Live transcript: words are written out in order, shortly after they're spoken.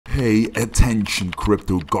Hey, attention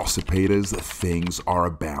crypto gossipators, things are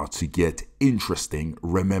about to get interesting.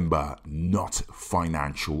 Remember, not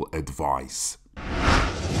financial advice.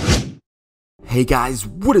 Hey guys,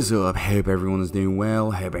 what is up? Hope everyone is doing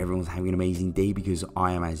well. Hope everyone's having an amazing day because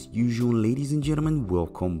I am as usual. Ladies and gentlemen,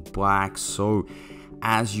 welcome back. So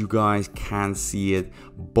as you guys can see it,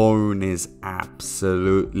 Bone is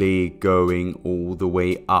absolutely going all the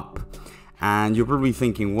way up. And you're probably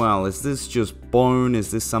thinking, well, is this just Bone? Is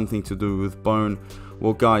this something to do with Bone?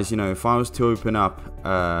 Well, guys, you know, if I was to open up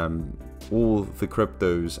all the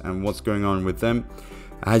cryptos and what's going on with them,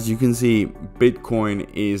 as you can see, Bitcoin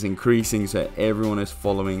is increasing, so everyone is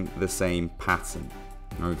following the same pattern,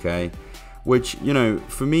 okay? Which, you know,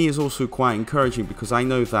 for me is also quite encouraging because I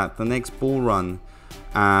know that the next bull run,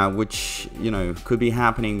 which, you know, could be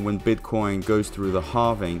happening when Bitcoin goes through the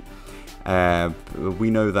halving,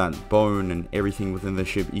 we know that Bone and everything within the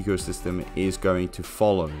SHIB ecosystem is going to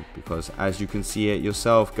follow, because as you can see it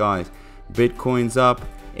yourself, guys, Bitcoin's up,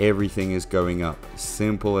 everything is going up.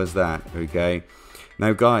 Simple as that, okay?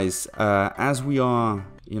 Now, guys, as we are,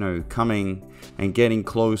 you know, coming and getting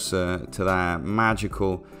closer to that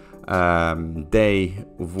magical day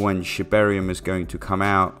of when Shibarium is going to come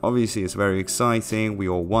out, obviously it's very exciting. We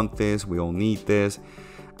all want this, we all need this,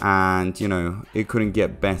 and, you know, it couldn't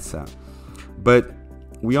get better. But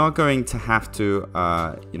we are going to have to,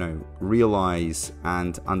 you know, realize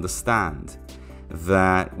and understand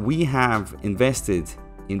that we have invested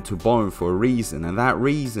into Bone for a reason, and that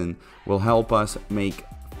reason will help us make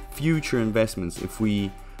future investments if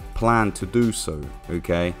we plan to do so,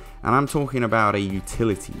 okay? And I'm talking about a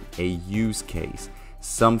utility, a use case,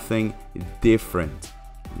 something different,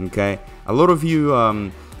 okay? A lot of you,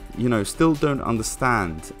 you know, still don't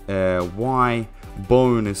understand why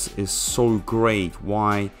Bone is so great,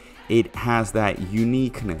 why it has that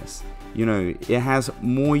uniqueness. You know, it has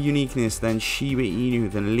more uniqueness than Shiba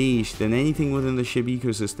Inu, than Leash, than anything within the SHIB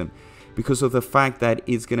ecosystem, because of the fact that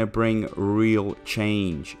it's going to bring real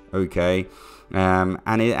change, okay?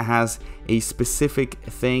 And it has a specific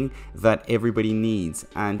thing that everybody needs,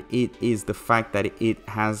 and it is the fact that it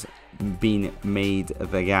has been made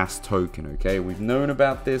the gas token, okay? We've known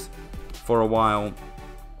about this for a while,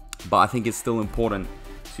 but I think it's still important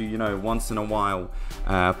to, you know, once in a while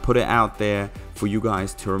put it out there for you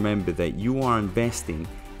guys to remember that you are investing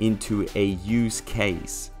into a use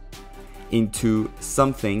case, into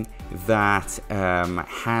something that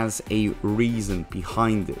has a reason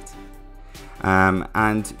behind it.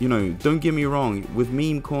 And, you know, don't get me wrong, with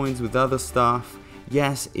meme coins, with other stuff,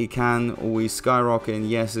 yes, it can always skyrocket, and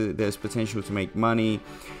yes, there's potential to make money,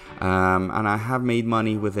 and I have made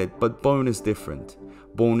money with it, but Bone is different.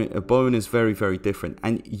 Bone is very, very different,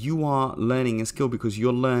 and you are learning a skill because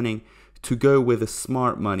you're learning to go where the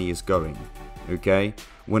smart money is going, okay?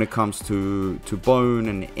 When it comes to Bone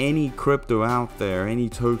and any crypto out there, any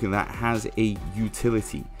token that has a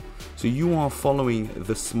utility. So you are following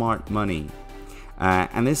the smart money.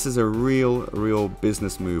 And this is a real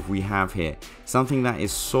business move we have here. Something that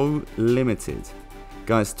is so limited.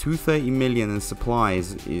 Guys, 230 million in supply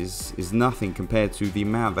is nothing compared to the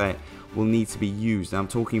amount that will need to be used. I'm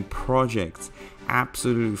talking projects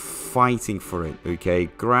absolutely fighting for it, okay?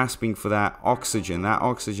 Grasping for that oxygen. That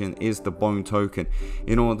oxygen is the Bone token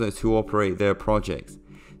in order to operate their projects.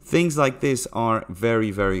 Things like this are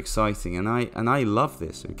very, very exciting, and I love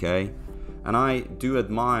this, okay? And I do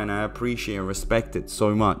admire and I appreciate and respect it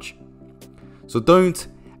so much. So don't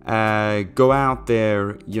go out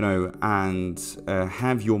there, you know, and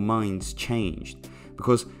have your minds changed,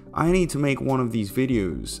 because I need to make one of these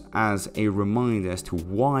videos as a reminder as to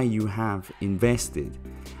why you have invested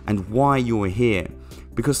and why you are here,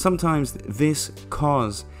 because sometimes this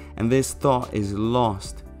cause and this thought is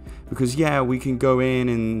lost. Because yeah, we can go in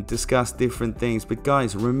and discuss different things, but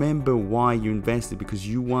guys, remember why you invested, because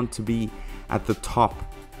you want to be at the top,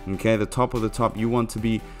 okay? The top of the top. You want to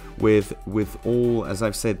be with all, as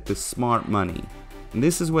I've said, the smart money. And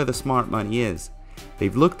this is where the smart money is.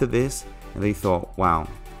 They've looked at this and they thought, wow,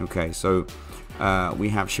 okay, so we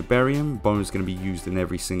have Shibarium. Bone is going to be used in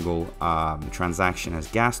every single transaction as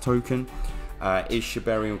gas token. Is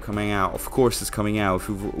Shibarium coming out? Of course it's coming out.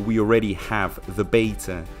 We already have the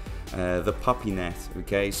beta, the puppy net,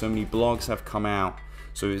 okay? So many blogs have come out,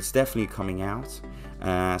 so it's definitely coming out.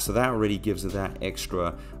 So that already gives it that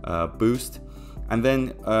extra boost. And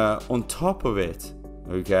then on top of it,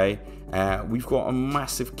 okay, we've got a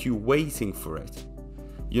massive queue waiting for it.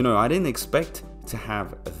 You know, I didn't expect to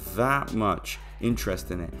have that much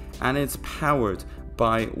interest in it, and it's powered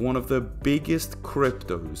by one of the biggest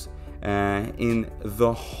cryptos in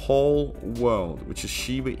the whole world, which is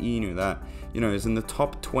Shiba Inu, that is in the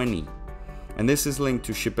top 20. And this is linked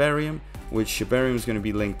to Shibarium, which Shibarium is going to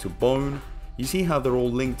be linked to Bone. You see how they're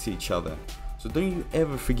all linked to each other. So don't you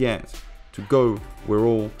ever forget to go where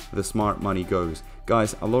all the smart money goes.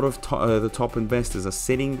 Guys, a lot of the top investors are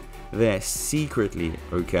sitting there secretly,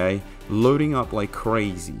 okay, loading up like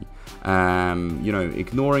crazy,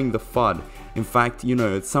 ignoring the FUD. In fact,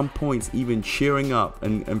 at some points even cheering up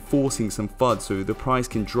and forcing some FUD so the price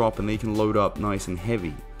can drop and they can load up nice and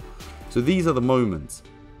heavy. So these are the moments.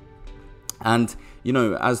 And,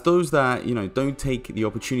 as those that, don't take the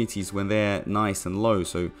opportunities when they're nice and low.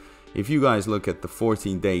 So if you guys look at the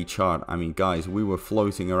 14-day chart, I mean, guys, we were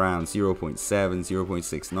floating around 0.7,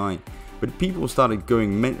 0.69, but people started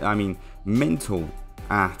going, mental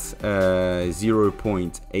at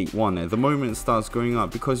 0.81. At the moment it starts going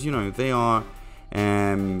up because, they are,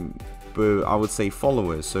 I would say,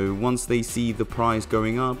 followers. So once they see the price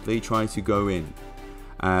going up, they try to go in.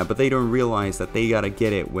 But they don't realize that they gotta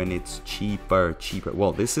get it when it's cheaper.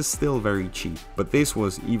 Well, this is still very cheap, but this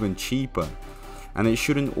was even cheaper. And it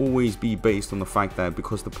shouldn't always be based on the fact that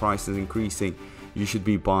because the price is increasing, you should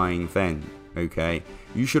be buying then, okay?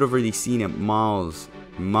 You should have already seen it miles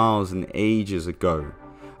and ages ago.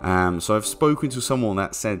 So I've spoken to someone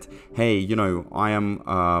that said, hey, I am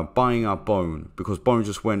buying up Bone because Bone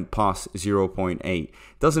just went past 0.8.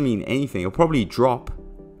 Doesn't mean anything. It'll probably drop,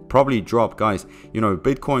 guys.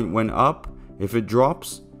 Bitcoin went up. If it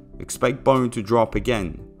drops, expect Bone to drop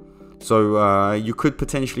again. So you could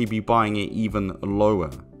potentially be buying it even lower.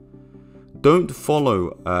 Don't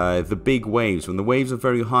follow the big waves. When the waves are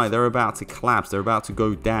very high, they're about to collapse. They're about to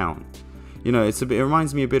go down. It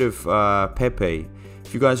reminds me a bit of Pepe.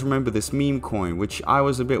 If you guys remember this meme coin, which I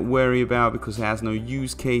was a bit wary about because it has no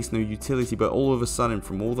use case, no utility, but all of a sudden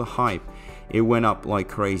from all the hype, it went up like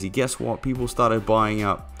crazy. Guess what? People started buying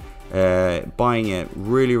it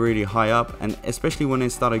really high up, and especially when it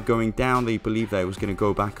started going down, they believed that it was going to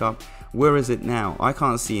go back up. Where is it now? I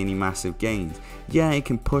can't see any massive gains. Yeah, it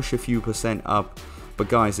can push a few % up, but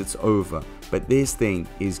guys, it's over. But this thing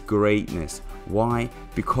is greatness. Why?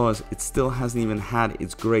 Because it still hasn't even had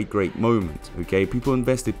its great moment, okay? People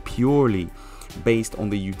invested purely based on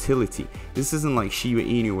the utility. This isn't like Shiba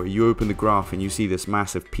Inu where you open the graph and you see this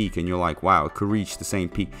massive peak and you're like, wow, it could reach the same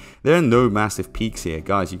peak. There are no massive peaks here,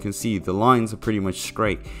 guys. You can see the lines are pretty much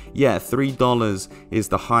straight. Yeah, $3 is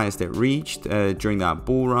the highest it reached during that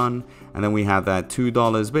bull run, and then we have that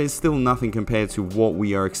 $2, but it's still nothing compared to what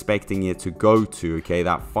we are expecting it to go to, okay?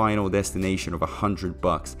 That final destination of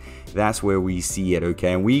 $100. That's where we see it,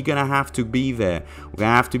 okay? And we're gonna have to be there. We're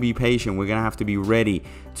gonna have to be patient. We're gonna have to be ready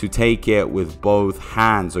to take it with both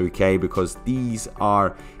hands, okay? Because these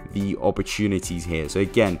are the opportunities here. So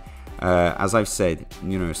again, as I've said,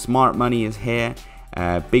 smart money is here.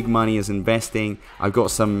 Big money is investing. I've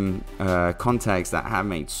got some contacts that have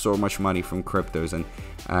made so much money from cryptos, and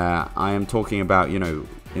I am talking about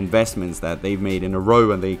investments that they've made in a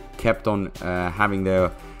row, and they kept on having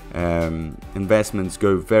their investments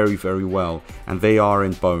go very well, and they are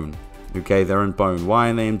in Bone. Okay, they're in Bone. Why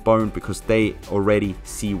are they in Bone? Because they already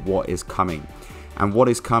see what is coming, and what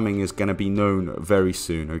is coming is going to be known very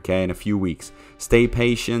soon, okay, in a few weeks. Stay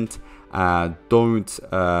patient. Don't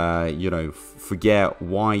forget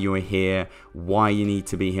why you're here, why you need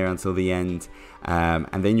to be here until the end,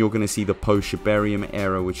 and then you're going to see the post Shibarium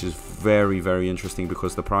era, which is very interesting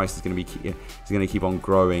because the price is going to keep on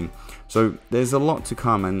growing. So there's a lot to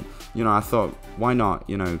come, and I thought, why not,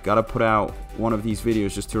 gotta put out one of these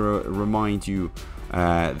videos just to remind you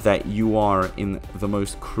that you are in the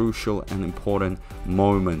most crucial and important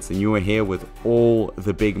moments, and you are here with all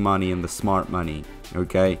the big money and the smart money,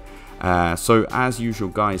 okay? So as usual,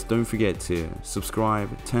 guys, don't forget to subscribe,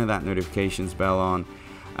 turn that notifications bell on.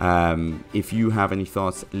 If you have any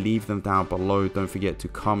thoughts, leave them down below. Don't forget to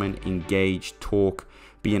comment, engage, talk,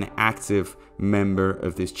 be an active member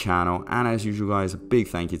of this channel. And as usual, guys, a big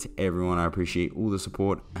thank you to everyone. I appreciate all the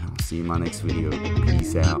support, and I'll see you in my next video.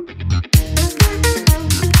 Peace out.